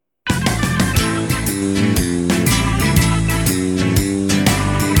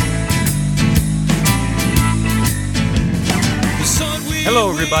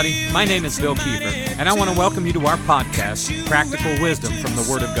Hello, everybody. My name is Bill Kiefer, and I want to welcome you to our podcast, Practical Wisdom from the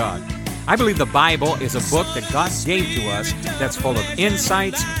Word of God. I believe the Bible is a book that God gave to us that's full of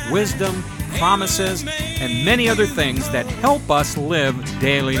insights, wisdom, promises, and many other things that help us live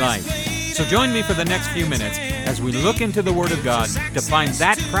daily life. So join me for the next few minutes as we look into the Word of God to find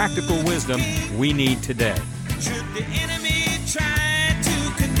that practical wisdom we need today. Should the enemy try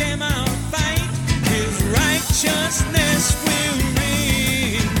to condemn our fight, his righteousness will reign.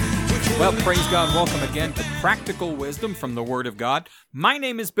 Well, praise God. Welcome again to Practical Wisdom from the Word of God. My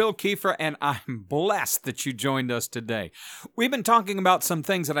name is Bill Kiefer, and I'm blessed that you joined us today. We've been talking about some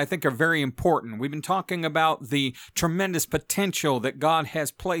things that I think are very important. We've been talking about the tremendous potential that God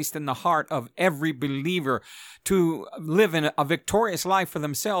has placed in the heart of every believer to live in a victorious life for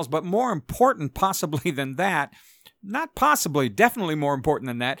themselves, but more important possibly than that, not possibly, definitely more important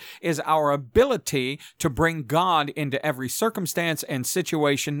than that, is our ability to bring God into every circumstance and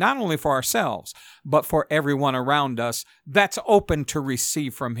situation, not only for ourselves, but for everyone around us that's open to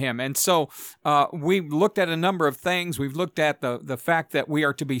receive from Him. And so we've looked at a number of things. We've looked at the fact that we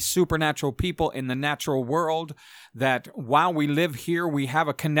are to be supernatural people in the natural world, that while we live here, we have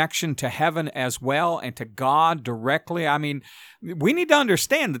a connection to heaven as well and to God directly. I mean, we need to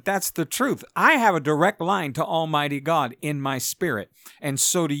understand that that's the truth. I have a direct line to Almighty God in my spirit, and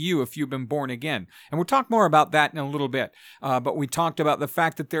so do you if you've been born again. And we'll talk more about that in a little bit. But we talked about the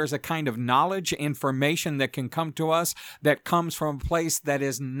fact that there's a kind of knowledge, information that can come to us that comes from a place that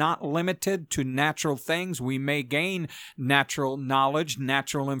is not limited to natural things. We may gain natural knowledge,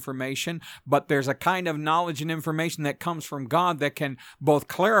 natural information, but there's a kind of knowledge and information that comes from God that can both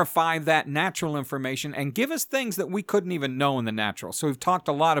clarify that natural information and give us things that we couldn't even know in the natural. So we've talked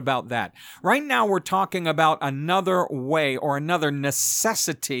a lot about that. Right now we're talking about another way or another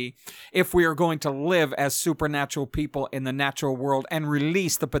necessity if we are going to live as supernatural people in the natural world and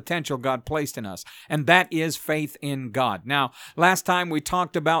release the potential God placed in us, and that is faith in God. Now, last time we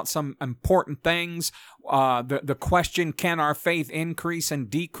talked about some important things. The question, can our faith increase and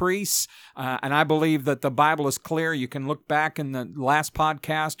decrease? And I believe that the Bible is clear. You can look back in the last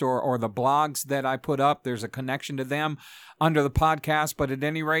podcast or the blogs that I put up. There's a connection to them under the podcast. But at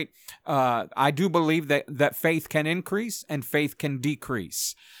any rate, I do believe that faith can increase and faith can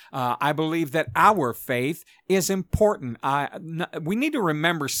decrease. I believe that our faith is important. We need to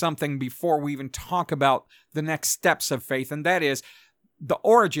remember something before we even talk about the next steps of faith, and that is the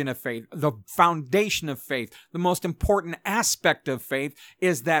origin of faith, the foundation of faith. The most important aspect of faith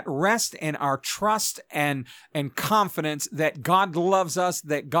is that rest in our trust and confidence that God loves us,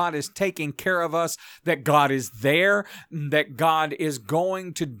 that God is taking care of us, that God is there, that God is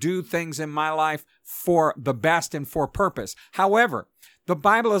going to do things in my life for the best and for purpose. However, the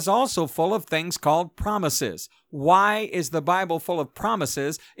Bible is also full of things called promises. Why is the Bible full of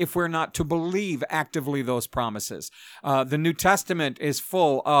promises if we're not to believe actively those promises? The New Testament is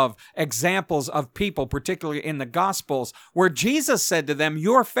full of examples of people, particularly in the Gospels, where Jesus said to them,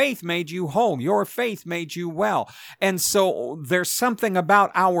 your faith made you whole. Your faith made you well. And so there's something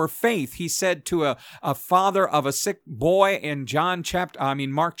about our faith. He said to a father of a sick boy in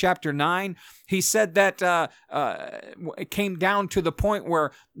Mark chapter 9, he said that it came down to the point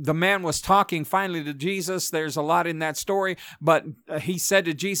where the man was talking finally to Jesus. There's a lot in that story, but he said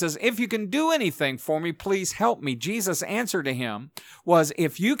to Jesus, if you can do anything for me, please help me. Jesus' answer to him was,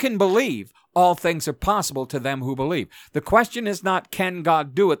 if you can believe, all things are possible to them who believe. The question is not, can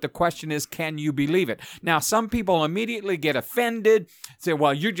God do it? The question is, can you believe it? Now, some people immediately get offended, say,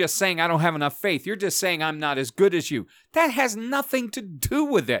 well, you're just saying I don't have enough faith. You're just saying I'm not as good as you. That has nothing to do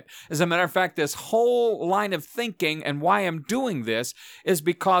with it. As a matter of fact, this whole line of thinking and why I'm doing this is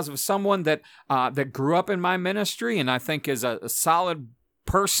because of someone that grew up in my ministry and I think is a solid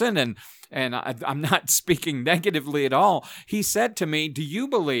person, and I'm not speaking negatively at all. He said to me, do you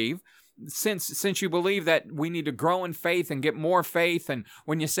believe, since you believe that we need to grow in faith and get more faith, and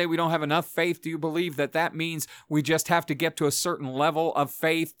when you say we don't have enough faith, do you believe that means we just have to get to a certain level of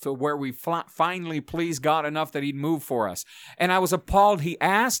faith to where we finally please God enough that He'd move for us? And I was appalled he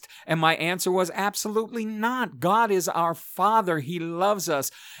asked, and my answer was absolutely not. God is our Father. He loves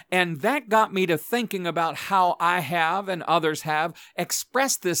us. And that got me to thinking about how I have and others have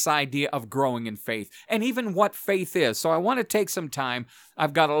expressed this idea of growing in faith and even what faith is. So I want to take some time.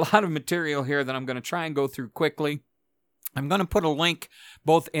 I've got a lot of material here that I'm going to try and go through quickly. I'm going to put a link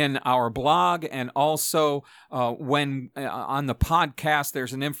both in our blog and also when on the podcast.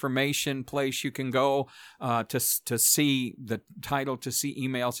 There's an information place you can go to see the title, to see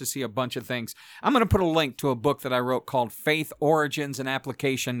emails, to see a bunch of things. I'm going to put a link to a book that I wrote called Faith, Origins, and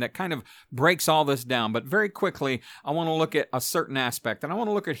Application that kind of breaks all this down. But very quickly, I want to look at a certain aspect, and I want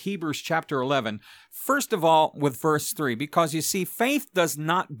to look at Hebrews chapter 11. First of all, with verse 3, because you see, faith does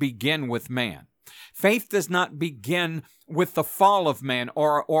not begin with man. Faith does not begin with the fall of man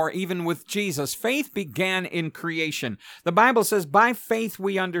or even with Jesus. Faith began in creation. The Bible says, by faith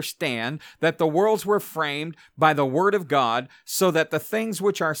we understand that the worlds were framed by the word of God, so that the things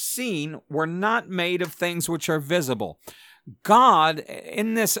which are seen were not made of things which are visible. God,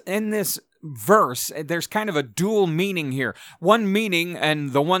 in this verse, there's kind of a dual meaning here. One meaning,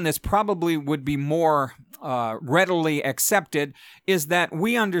 and the one that's probably would be more readily accepted, is that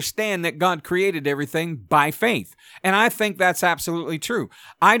we understand that God created everything by faith. And I think that's absolutely true.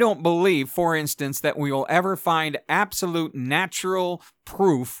 I don't believe, for instance, that we will ever find absolute natural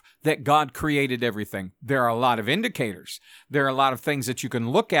proof that God created everything. There are a lot of indicators. There are a lot of things that you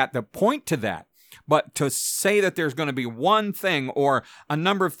can look at that point to that. But to say that there's going to be one thing or a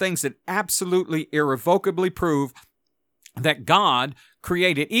number of things that absolutely irrevocably prove that God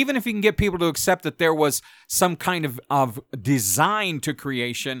created, even if you can get people to accept that there was some kind of design to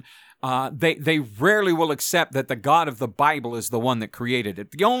creation, they rarely will accept that the God of the Bible is the one that created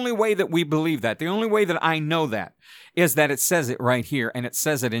it. The only way that we believe that, the only way that I know that, is that it says it right here, and it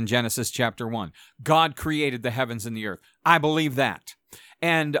says it in Genesis chapter 1. God created the heavens and the earth. I believe that.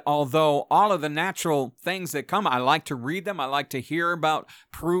 And although all of the natural things that come, I like to read them. I like to hear about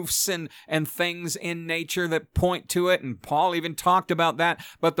proofs and things in nature that point to it. And Paul even talked about that.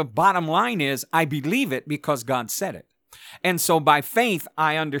 But the bottom line is, I believe it because God said it. And so by faith,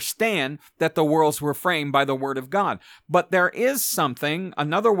 I understand that the worlds were framed by the word of God. But there is something,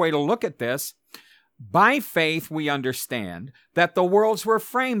 another way to look at this. By faith, we understand that the worlds were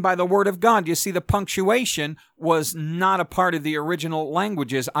framed by the word of God. You see, the punctuation was not a part of the original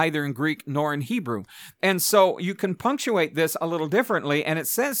languages, either in Greek nor in Hebrew. And so you can punctuate this a little differently, and it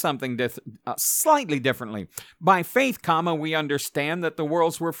says something slightly differently. By faith, comma, we understand that the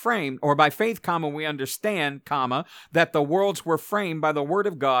worlds were framed, or by faith, comma, we understand, comma, that the worlds were framed by the word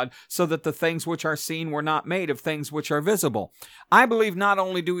of God, so that the things which are seen were not made of things which are visible. I believe not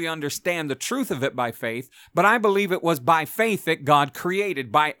only do we understand the truth of it by faith, but I believe it was by faith that God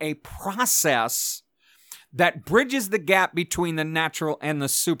created, by a process that bridges the gap between the natural and the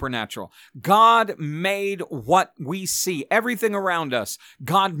supernatural. God made what we see, everything around us.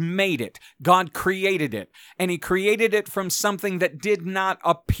 God made it. God created it. And He created it from something that did not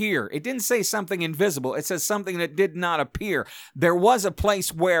appear. It didn't say something invisible. It says something that did not appear. There was a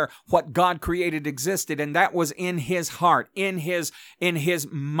place where what God created existed, and that was in His heart, in His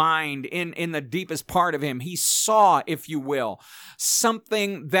mind, in the deepest part of Him. He saw, if you will,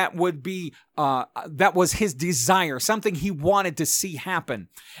 something that would be that was His desire, something He wanted to see happen.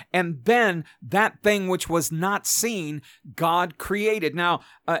 And then that thing which was not seen, God created. Now,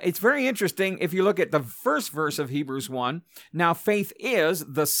 it's very interesting if you look at the first verse of Hebrews 1. Now, faith is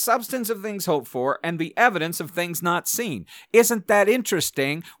the substance of things hoped for and the evidence of things not seen. Isn't that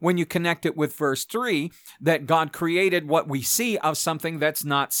interesting when you connect it with verse 3, that God created what we see of something that's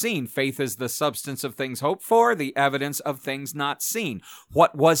not seen? Faith is the substance of things hoped for, the evidence of things not seen.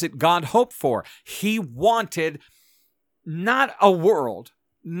 What was it God hoped for? He wanted not a world,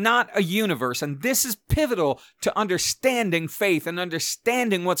 not a universe, and this is pivotal to understanding faith and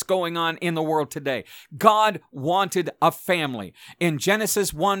understanding what's going on in the world today. God wanted a family. In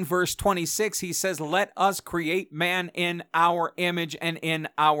Genesis 1 verse 26, He says, "Let us create man in our image and in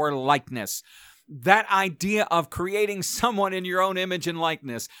our likeness." That idea of creating someone in your own image and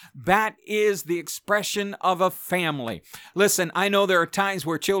likeness, that is the expression of a family. Listen, I know there are times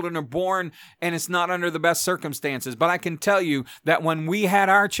where children are born and it's not under the best circumstances, but I can tell you that when we had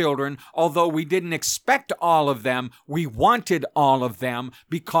our children, although we didn't expect all of them, we wanted all of them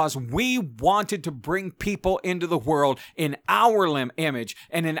because we wanted to bring people into the world in our image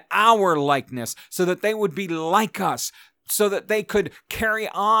and in our likeness so that they would be like us, so that they could carry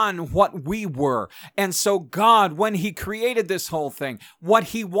on what we were. And so God, when He created this whole thing, what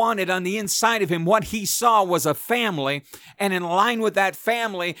He wanted on the inside of Him, what He saw was a family. And in line with that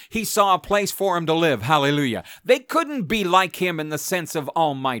family, He saw a place for Him to live. Hallelujah. They couldn't be like Him in the sense of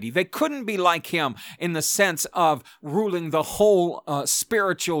almighty. They couldn't be like Him in the sense of ruling the whole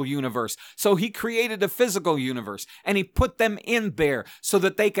spiritual universe. So He created a physical universe and He put them in there so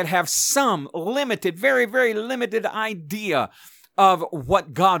that they could have some limited, very, very limited idea of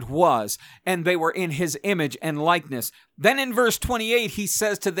what God was, and they were in his image and likeness. Then in verse 28, he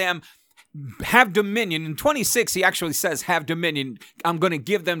says to them, have dominion. In 26, he actually says, have dominion. I'm going to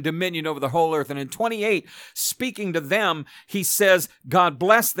give them dominion over the whole earth. And in 28, speaking to them, he says, God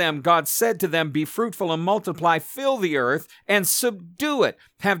blessed them. God said to them, be fruitful and multiply, fill the earth and subdue it.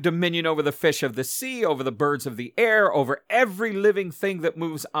 Have dominion over the fish of the sea, over the birds of the air, over every living thing that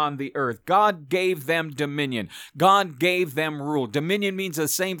moves on the earth. God gave them dominion. God gave them rule. Dominion means the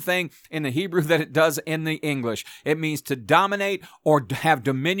same thing in the Hebrew that it does in the English. It means to dominate or have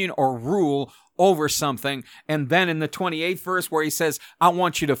dominion or rule over something. And then in the 28th verse where he says, I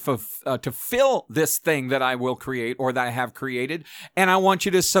want you to fill this thing that I will create or that I have created, and I want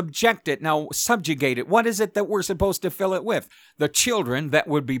you to subject it. Now, subjugate it. What is it that we're supposed to fill it with? The children that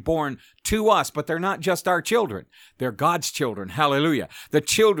would be born to us, but they're not just our children. They're God's children. Hallelujah. The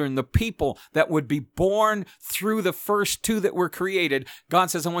children, the people that would be born through the first two that were created.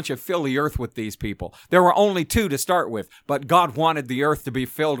 God says, I want you to fill the earth with these people. There were only two to start with, but God wanted the earth to be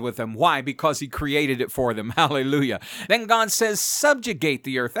filled with them. Why? Because he created it for them. Hallelujah. Then God says, subjugate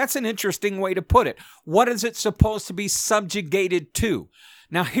the earth. That's an interesting way to put it. What is it supposed to be subjugated to?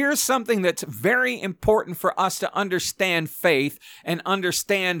 Now, here's something that's very important for us to understand faith and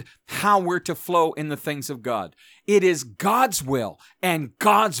understand how we're to flow in the things of God. It is God's will and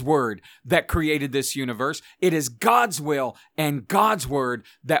God's word that created this universe. It is God's will and God's word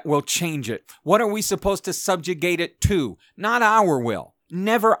that will change it. What are we supposed to subjugate it to? Not our will.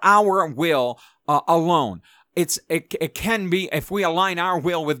 Never our will alone. It can be, if we align our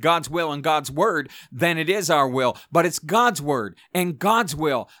will with God's will and God's word, then it is our will. But it's God's word and God's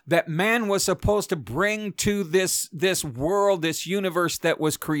will that man was supposed to bring to this world, this universe that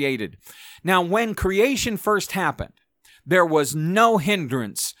was created. Now, when creation first happened, there was no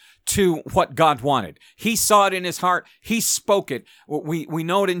hindrance to what God wanted. He saw it in his heart. He spoke it. We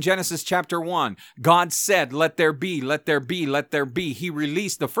know it in Genesis chapter 1. God said, let there be, let there be, let there be. He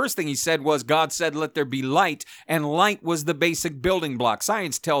released, the first thing he said was, God said, let there be light. And light was the basic building block.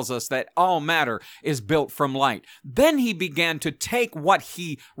 Science tells us that all matter is built from light. Then he began to take what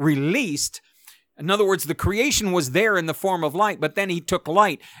he released. In other words, the creation was there in the form of light, but then he took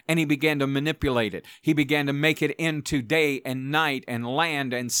light and he began to manipulate it. He began to make it into day and night and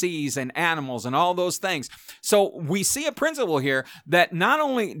land and seas and animals and all those things. So we see a principle here that not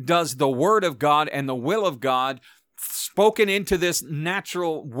only does the word of God and the will of God spoken into this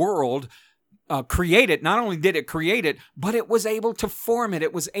natural world create it. Not only did it create it, but it was able to form it.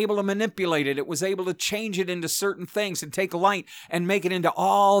 It was able to manipulate it. It was able to change it into certain things and take light and make it into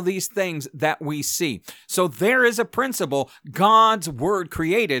all these things that we see. So there is a principle. God's word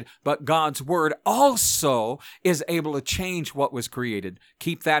created, but God's word also is able to change what was created.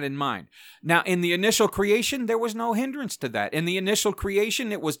 Keep that in mind. Now, in the initial creation, there was no hindrance to that. In the initial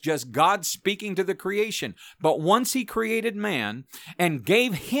creation, it was just God speaking to the creation. But once he created man and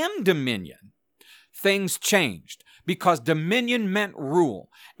gave him dominion, things changed because dominion meant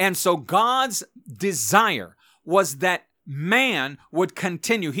rule. And so God's desire was that man would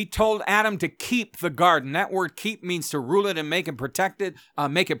continue. He told Adam to keep the garden. That word keep means to rule it and make it protected,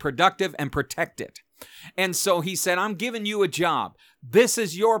 make it productive and protect it. And so he said, I'm giving you a job. This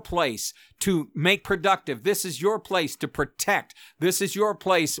is your place to make productive. This is your place to protect. This is your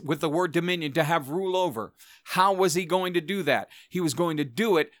place with the word dominion to have rule over. How was he going to do that? He was going to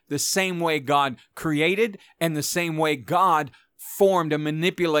do it the same way God created and the same way God formed and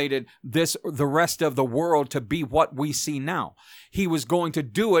manipulated the rest of the world to be what we see now. He was going to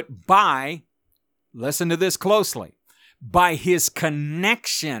do it by, listen to this closely, by his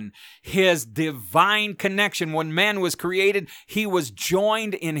connection, his divine connection. When man was created, he was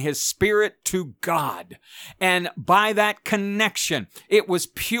joined in his spirit to God. And by that connection, it was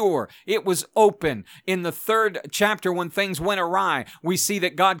pure. It was open. In the 3rd chapter, when things went awry, we see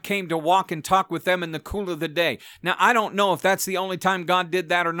that God came to walk and talk with them in the cool of the day. Now, I don't know if that's the only time God did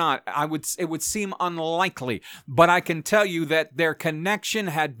that or not. It would seem unlikely. But I can tell you that their connection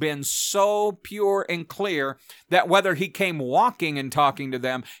had been so pure and clear that whether he came walking and talking to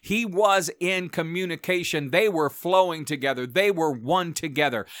them, he was in communication. They were flowing together. They were one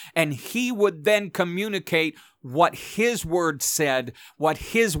together. And he would then communicate what his word said, what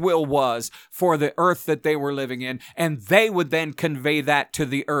his will was for the earth that they were living in, and they would then convey that to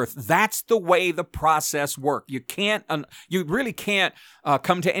the earth. That's the way the process worked. You really can't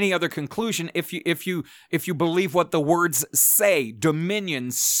come to any other conclusion if you believe what the words say. Dominion,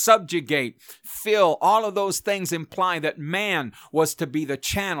 subjugate, fill, all of those things imply that man was to be the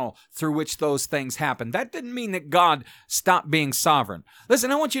channel through which those things happened. That didn't mean that God stopped being sovereign.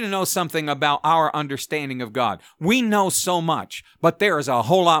 Listen, I want you to know something about our understanding of God. God. We know so much, but there is a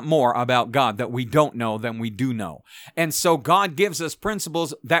whole lot more about God that we don't know than we do know. And so God gives us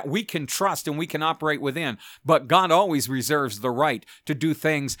principles that we can trust and we can operate within, but God always reserves the right to do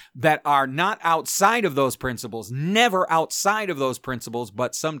things that are not outside of those principles, never outside of those principles,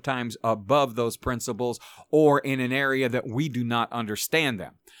 but sometimes above those principles or in an area that we do not understand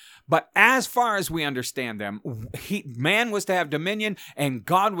them. But as far as we understand them, man was to have dominion, and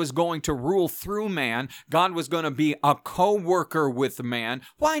God was going to rule through man. God was going to be a co-worker with man.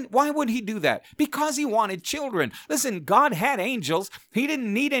 Why would he do that? Because he wanted children. Listen, God had angels. He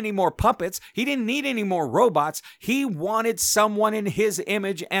didn't need any more puppets. He didn't need any more robots. He wanted someone in his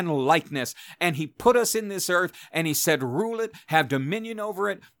image and likeness. And he put us in this earth, and he said, rule it, have dominion over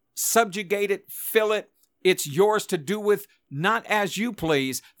it, subjugate it, fill it. It's yours to do with not as you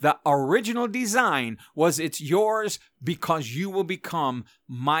please. The original design was it's yours because you will become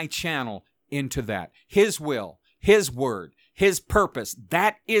my channel into that. His will, his word, his purpose.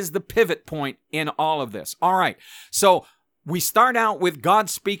 That is the pivot point in all of this. All right. So we start out with God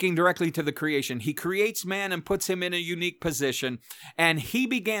speaking directly to the creation. He creates man and puts him in a unique position, and he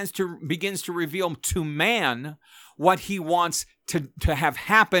begins to reveal to man what he wants to have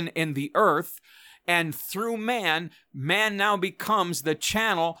happen in the earth. And through man now becomes the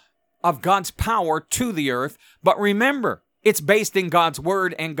channel of God's power to the earth. But remember, it's based in God's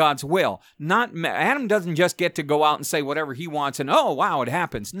word and God's will. Adam doesn't just get to go out and say whatever he wants and, oh, wow, it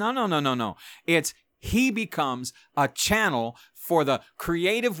happens. No. He becomes a channel for the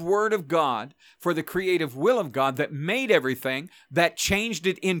creative word of God, for the creative will of God that made everything, that changed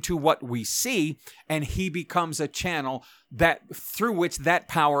it into what we see, and he becomes a channel that through which that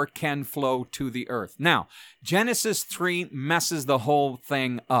power can flow to the earth. Now, Genesis 3 messes the whole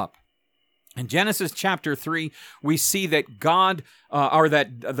thing up. In Genesis chapter 3, we see that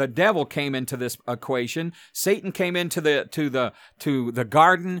that the devil came into this equation. Satan came into the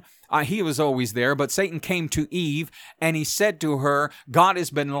garden. He was always there, but Satan came to Eve, and he said to her, God has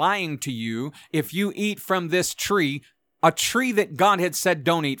been lying to you. If you eat from this tree, a tree that God had said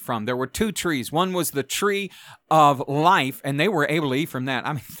don't eat from. There were two trees. One was the tree of life, and they were able to eat from that.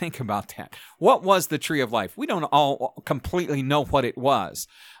 I mean, think about that. What was the tree of life? We don't all completely know what it was,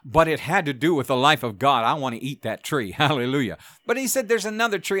 but it had to do with the life of God. I want to eat that tree. Hallelujah. But he said, there's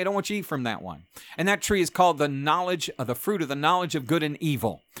another tree. I don't want you to eat from that one. And that tree is called the fruit of the knowledge of good and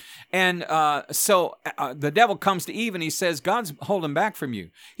evil. And so the devil comes to Eve and he says, God's holding back from you.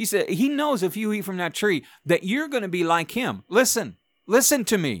 He said, he knows if you eat from that tree that you're going to be like him. Listen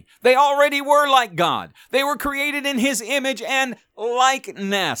to me. They already were like God. They were created in his image and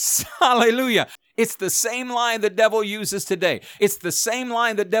likeness. Hallelujah. It's the same lie the devil uses today. It's the same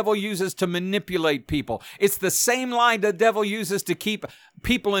lie the devil uses to manipulate people. It's the same lie the devil uses to keep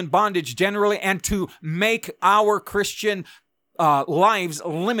people in bondage generally and to make our Christian lives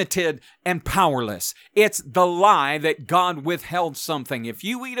limited and powerless. It's the lie that God withheld something. If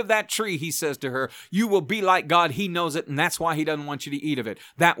you eat of that tree, he says to her, you will be like God. He knows it, and that's why he doesn't want you to eat of it.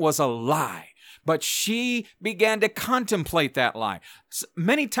 That was a lie. But she began to contemplate that lie.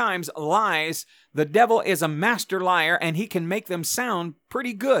 Many times, lies, the devil is a master liar, and he can make them sound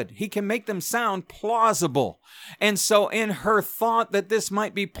pretty good. He can make them sound plausible. And so in her thought that this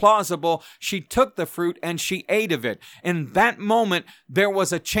might be plausible, she took the fruit and she ate of it. In that moment, there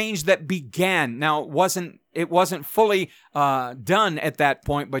was a change that began. Now, it wasn't fully done at that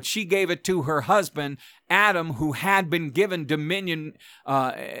point, but she gave it to her husband, Adam, who had been given dominion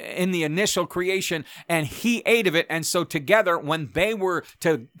in the initial creation, and he ate of it. And so together, when they were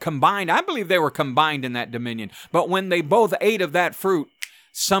combined, I believe they were combined in that dominion, but when they both ate of that fruit,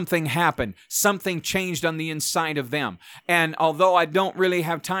 something happened. Something changed on the inside of them. And although I don't really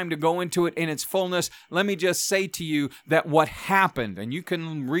have time to go into it in its fullness, let me just say to you that what happened, and you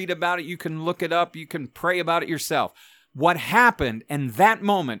can read about it, you can look it up, you can pray about it yourself. What happened in that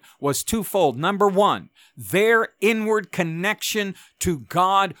moment was twofold. Number one, their inward connection to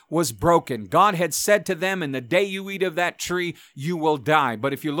God was broken. God had said to them, in the day you eat of that tree, you will die.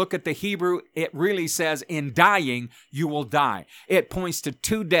 But if you look at the Hebrew, it really says, in dying, you will die. It points to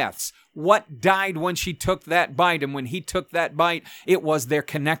two deaths. What died when she took that bite? And when he took that bite, it was their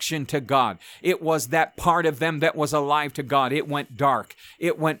connection to God. It was that part of them that was alive to God. It went dark.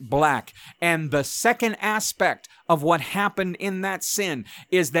 It went black. And the second aspect of what happened in that sin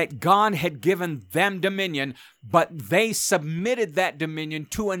is that God had given them dominion, but they submitted that dominion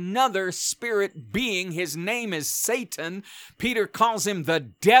to another spirit being. His name is Satan. Peter calls him the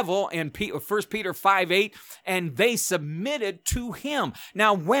devil in 1 Peter 5:8, and they submitted to him.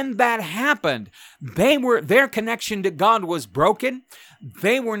 Now, when that that happened, their connection to God was broken.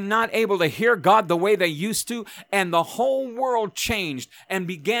 They were not able to hear God the way they used to, and the whole world changed and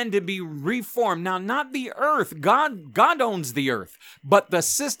began to be reformed. Now, not the earth. God owns the earth, but the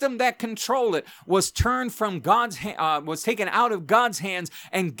system that controlled it was turned from was taken out of God's hands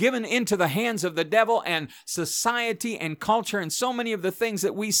and given into the hands of the devil, and society and culture and so many of the things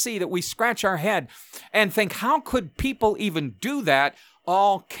that we see that we scratch our head and think, how could people even do that?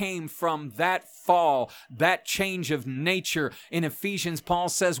 All came from that fall, that change of nature. In Ephesians, Paul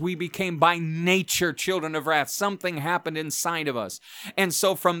says we became by nature children of wrath. Something happened inside of us. And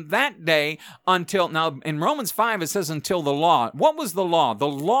so from that day until, now in Romans 5, it says until the law. What was the law? The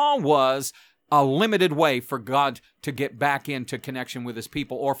law was a limited way for God to get back into connection with his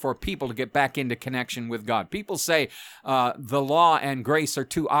people, or for people to get back into connection with God. People say the law and grace are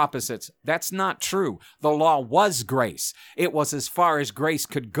two opposites. That's not true. The law was grace. It was as far as grace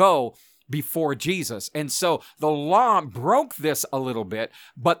could go before Jesus. And so the law broke this a little bit,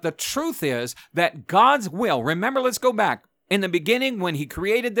 but the truth is that God's will, remember, let's go back. In the beginning, when he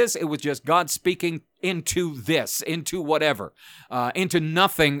created this, it was just God speaking into this, into whatever, into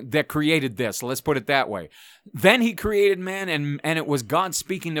nothing that created this. Let's put it that way. Then he created man, and it was God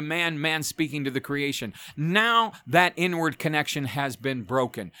speaking to man, man speaking to the creation. Now that inward connection has been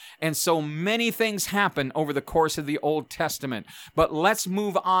broken. And so many things happen over the course of the Old Testament. But let's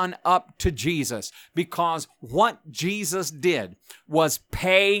move on up to Jesus, because what Jesus did was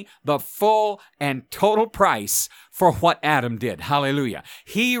pay the full and total price for what Adam did. Hallelujah.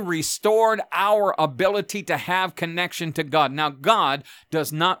 He restored our ability to have connection to God. Now, God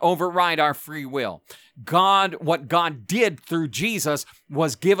does not override our free will. What God did through Jesus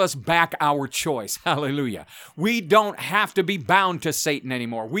was give us back our choice. Hallelujah. We don't have to be bound to Satan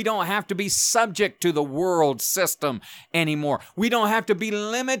anymore. We don't have to be subject to the world system anymore. We don't have to be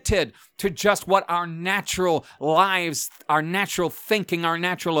limited to just what our natural lives, our natural thinking, our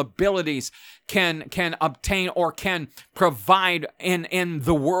natural abilities can obtain or can provide in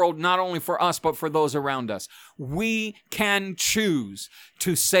the world, not only for us, but for those around us. We can choose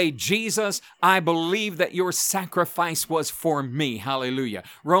to say, Jesus, I believe that your sacrifice was for me. Hallelujah.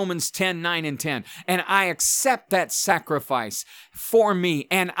 Romans 10, 9 and 10. And I accept that sacrifice for me,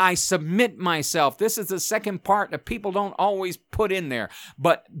 and I submit myself. This is the second part that people don't always put in there,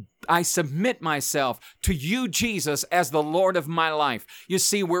 but I submit myself to you, Jesus, as the Lord of my life. You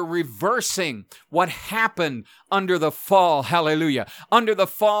see, we're reversing what happened under the fall. Hallelujah. Under the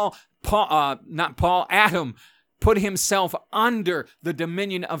fall, Adam put himself under the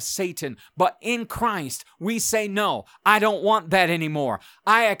dominion of Satan. But in Christ, we say, no, I don't want that anymore.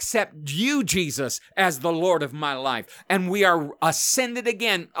 I accept you, Jesus, as the Lord of my life. And we are ascended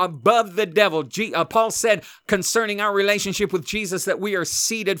again above the devil. Paul said concerning our relationship with Jesus that we are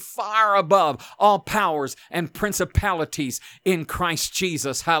seated far above all powers and principalities in Christ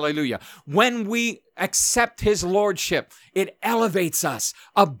Jesus. Hallelujah. When we accept his lordship, it elevates us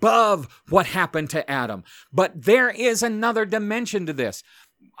above what happened to Adam. But there is another dimension to this.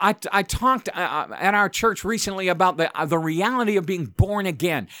 I talked at our church recently about the reality of being born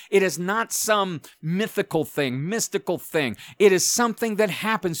again. It is not some mystical thing. It is something that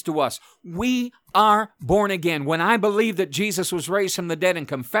happens to us. We are born again. When I believe that Jesus was raised from the dead and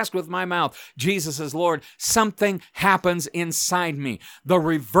confessed with my mouth Jesus is Lord, something happens inside me. The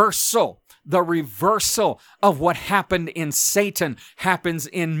reversal of what happened in Satan happens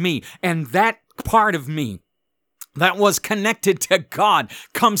in me. And that part of me that was connected to God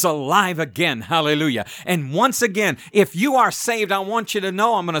comes alive again. Hallelujah. And once again, if you are saved, I want you to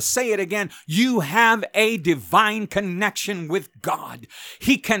know, I'm going to say it again, you have a divine connection with God.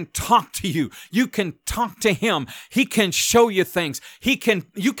 He can talk to you. You can talk to him. He can show you things. You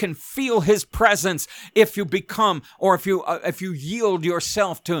can feel his presence if you become, or if you yield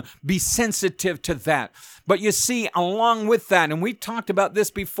yourself to be sensitive to that. But you see, along with that, and we've talked about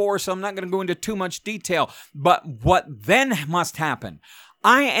this before, so I'm not going to go into too much detail, but what then must happen?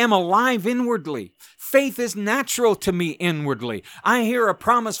 I am alive inwardly. Faith is natural to me inwardly. I hear a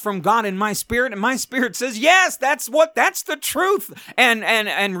promise from God in my spirit, and my spirit says, yes, that's the truth,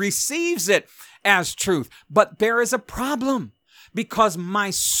 and receives it as truth. But there is a problem, because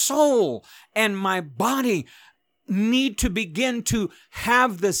my soul and my body need to begin to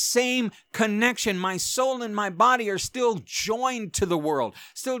have the same connection. My soul and my body are still joined to the world,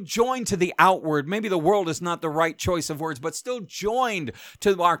 still joined to the outward. Maybe the world is not the right choice of words, but still joined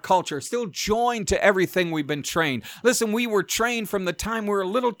to our culture, still joined to everything we've been trained. Listen, we were trained from the time we were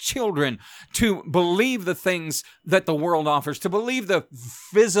little children to believe the things that the world offers, to believe the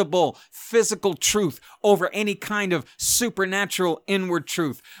visible, physical truth over any kind of supernatural inward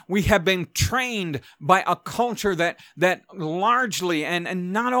truth. We have been trained by a culture that largely,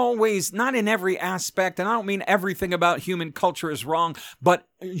 and not always, not in every aspect, and I don't mean everything about human culture is wrong, but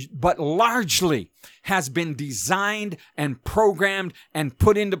largely has been designed and programmed and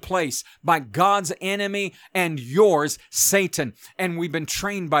put into place by God's enemy and yours, Satan. And we've been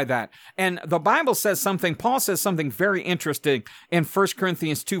trained by that. And the Bible says something, Paul says something very interesting in 1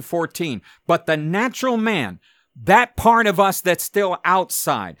 Corinthians 2:14. But the natural man, that part of us that's still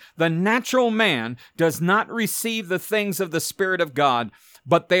outside, the natural man does not receive the things of the Spirit of God,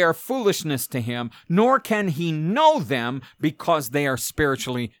 but they are foolishness to him, nor can he know them because they are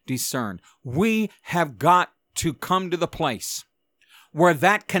spiritually discerned. We have got to come to the place where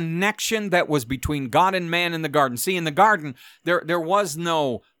that connection that was between God and man in the garden. See, in the garden, there was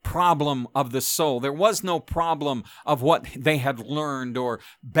no problem of the soul. There was no problem of what they had learned or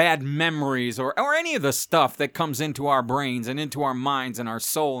bad memories or any of the stuff that comes into our brains and into our minds and our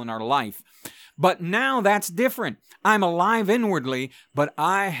soul and our life. But now that's different. I'm alive inwardly, but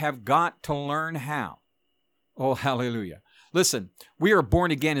I have got to learn how. Oh, hallelujah. Listen, we are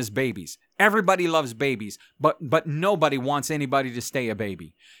born again as babies. Everybody loves babies, but nobody wants anybody to stay a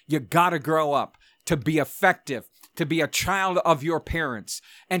baby. You got to grow up to be effective, to be a child of your parents,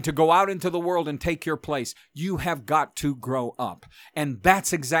 and to go out into the world and take your place. You have got to grow up. And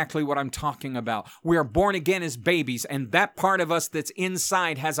that's exactly what I'm talking about. We are born again as babies, and that part of us that's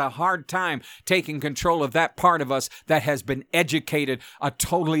inside has a hard time taking control of that part of us that has been educated a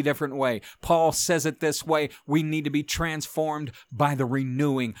totally different way. Paul says it this way: we need to be transformed by the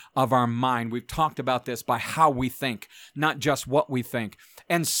renewing of our mind. We've talked about this, by how we think, not just what we think.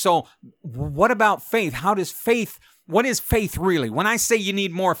 And so, what about faith? What is faith really? When I say you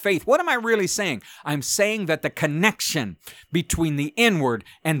need more faith, what am I really saying? I'm saying that the connection between the inward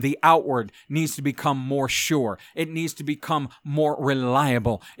and the outward needs to become more sure. It needs to become more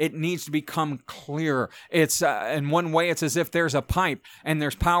reliable. It needs to become clearer. It's in one way, it's as if there's a pipe and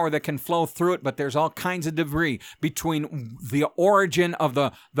there's power that can flow through it, but there's all kinds of debris between the origin of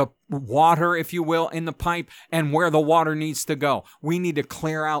the water, if you will, in the pipe and where the water needs to go. We need to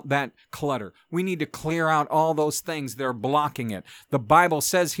clear out that clutter. We need to clear out all those things that are blocking it. The Bible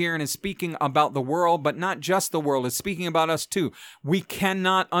says here, and is speaking about the world, but not just the world, it's speaking about us too. We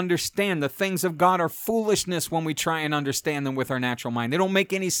cannot understand. The things of God are foolishness when we try and understand them with our natural mind. They don't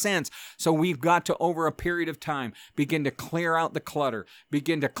make any sense. So we've got to, over a period of time, begin to clear out the clutter,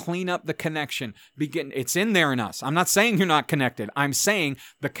 begin to clean up the connection. It's in there in us. I'm not saying you're not connected. I'm saying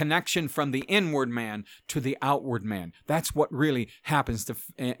the connection from the inward man to the outward man. That's what really happens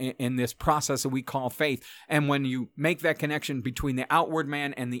in this process that we call faith. And when you make that connection between the outward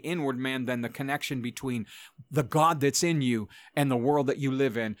man and the inward man, then the connection between the God that's in you and the world that you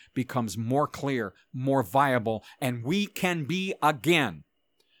live in becomes more clear, more viable, and we can be again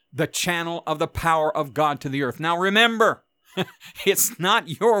the channel of the power of God to the earth. Now remember, it's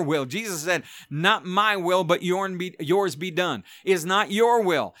not your will. Jesus said, not my will, but yours be done. It's not your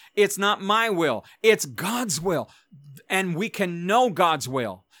will. It's not my will. It's God's will. And we can know God's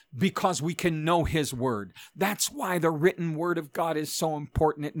will because we can know His Word. That's why the written Word of God is so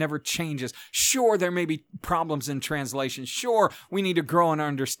important. It never changes. Sure, there may be problems in translation. Sure, we need to grow in our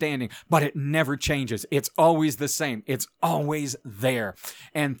understanding, but it never changes. It's always the same. It's always there.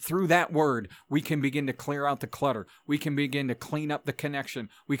 And through that Word, we can begin to clear out the clutter. We can begin to clean up the connection.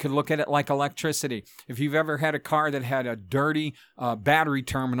 We can look at it like electricity. If you've ever had a car that had a dirty battery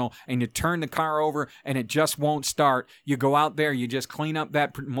terminal and you turn the car over and it just won't start, you go out there, you just clean up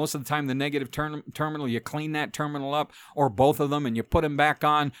that, most of the time the negative terminal, you clean that terminal up, or both of them, and you put them back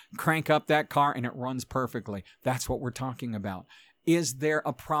on, crank up that car, and it runs perfectly. That's what we're talking about. Is there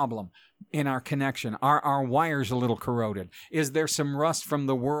a problem in our connection? Are our wires a little corroded? Is there some rust from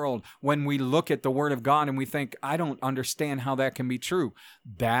the world when we look at the Word of God and we think, I don't understand how that can be true?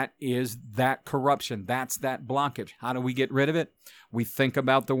 That is that corruption. That's that blockage. How do we get rid of it? We think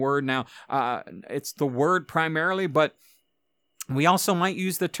about the Word. Now, it's the Word primarily, but we also might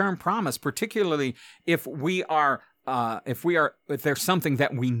use the term promise, particularly if we are if there's something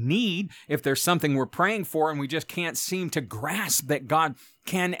that we need, if there's something we're praying for and we just can't seem to grasp that God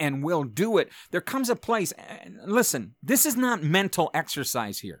can and will do it, there comes a place, and listen, this is not mental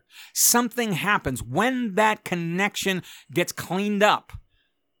exercise here. Something happens when that connection gets cleaned up.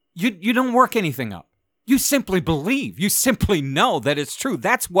 You don't work anything up. You simply believe. You simply know that it's true.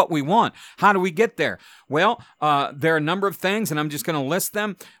 That's what we want. How do we get there? Well, there are a number of things, and I'm just going to list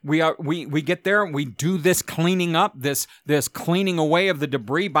them. We get there. We do this cleaning up, this cleaning away of the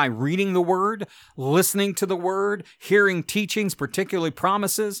debris by reading the Word, listening to the Word, hearing teachings, particularly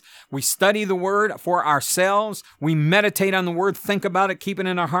promises. We study the Word for ourselves. We meditate on the Word, think about it, keep it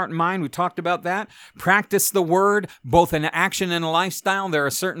in our heart and mind. We talked about that. Practice the Word, both in action and a lifestyle. There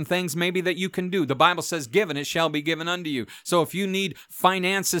are certain things maybe that you can do. The Bible says, "Give, and it shall be given unto you." So if you need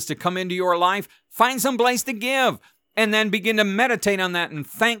finances to come into your life, find some place to give, and then begin to meditate on that and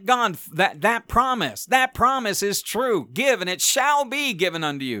thank God that promise is true. Give, and it shall be given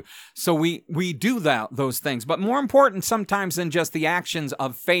unto you. So we do those things. But more important sometimes than just the actions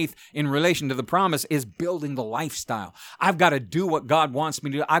of faith in relation to the promise is building the lifestyle. I've got to do what God wants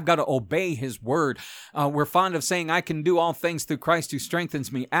me to do. I've got to obey His word. We're fond of saying, I can do all things through Christ who strengthens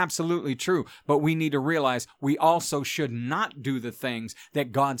me. Absolutely true. But we need to realize we also should not do the things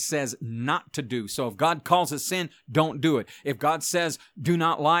that God says not to do. So if God calls us sin, don't do it. If God says do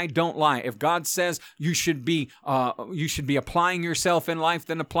not lie, don't lie. If God says you should be applying yourself in life,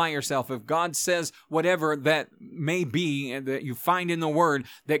 then apply yourself. If God says whatever that may be that you find in the Word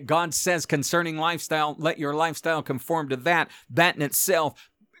that God says concerning lifestyle, let your lifestyle conform to that. That in itself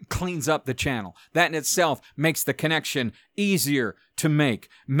cleans up the channel. That in itself makes the connection easier to make.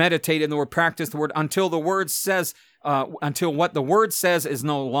 Meditate in the Word, practice the Word until the Word says, until what the Word says is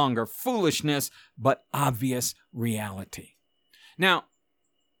no longer foolishness, but obvious reality. Now,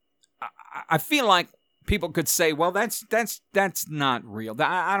 I feel like people could say, well, that's not real.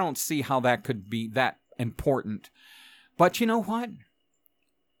 I don't see how that could be that important. But you know what?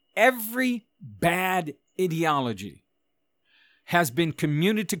 Every bad ideology has been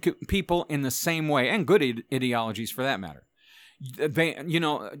communicated to people in the same way, and good ideologies for that matter.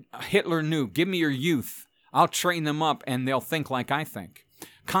 Hitler knew, give me your youth. I'll train them up and they'll think like I think.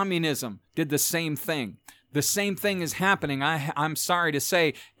 Communism did the same thing. The same thing is happening, I'm sorry to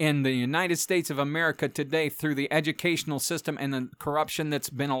say, in the United States of America today through the educational system and the corruption that's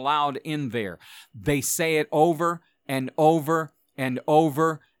been allowed in there. They say it over and over and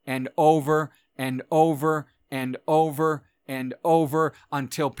over and over and over and over and over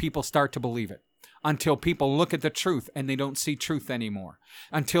until people start to believe it. Until people look at the truth and they don't see truth anymore.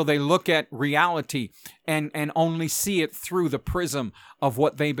 Until they look at reality and only see it through the prism of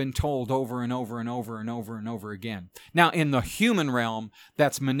what they've been told over and over and over and over and over again. Now, in the human realm,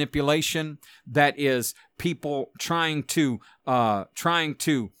 that's manipulation. That is people trying to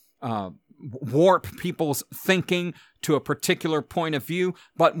warp people's thinking to a particular point of view.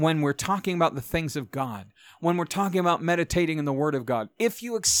 But when we're talking about the things of God, when we're talking about meditating in the Word of God, if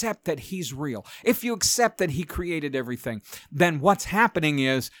you accept that He's real, if you accept that He created everything, then what's happening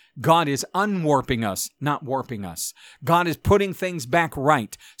is God is unwarping us, not warping us. God is putting things back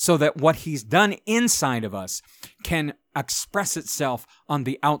right so that what He's done inside of us can express itself on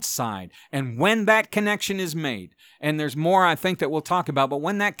the outside. And when that connection is made, and there's more I think that we'll talk about, but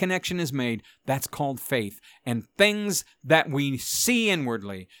when that connection is made, that's called faith. And things that we see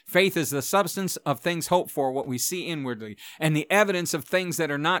inwardly, faith is the substance of things hoped for, what we see inwardly, and the evidence of things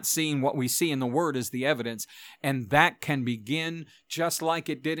that are not seen, what we see in the Word is the evidence. And that can begin just like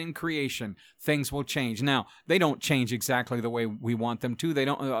it did in creation. Things will change. Now, they don't change exactly the way we want them to. They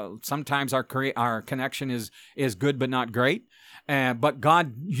don't. Sometimes our connection is good but not great. But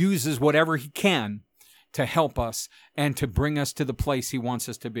God uses whatever He can to help us and to bring us to the place He wants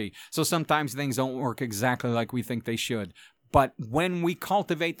us to be. So sometimes things don't work exactly like we think they should. But when we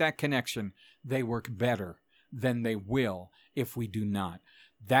cultivate that connection, they work better than they will if we do not.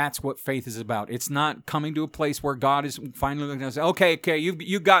 That's what faith is about. It's not coming to a place where God is finally looking at us, okay,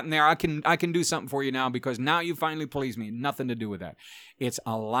 you've gotten there. I can do something for you now because now you finally please me. Nothing to do with that. It's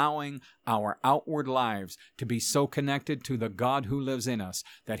allowing our outward lives to be so connected to the God who lives in us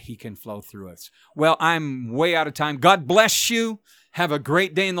that He can flow through us. Well, I'm way out of time. God bless you. Have a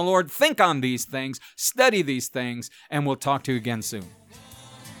great day in the Lord. Think on these things, study these things, and we'll talk to you again soon.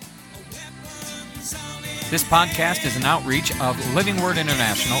 This podcast is an outreach of Living Word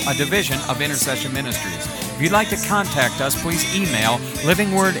International, a division of Intercession Ministries. If you'd like to contact us, please email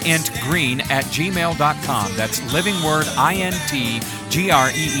livingwordintgreen@gmail.com. That's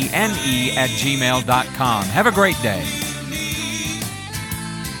livingwordintgreen@gmail.com. Have a great day.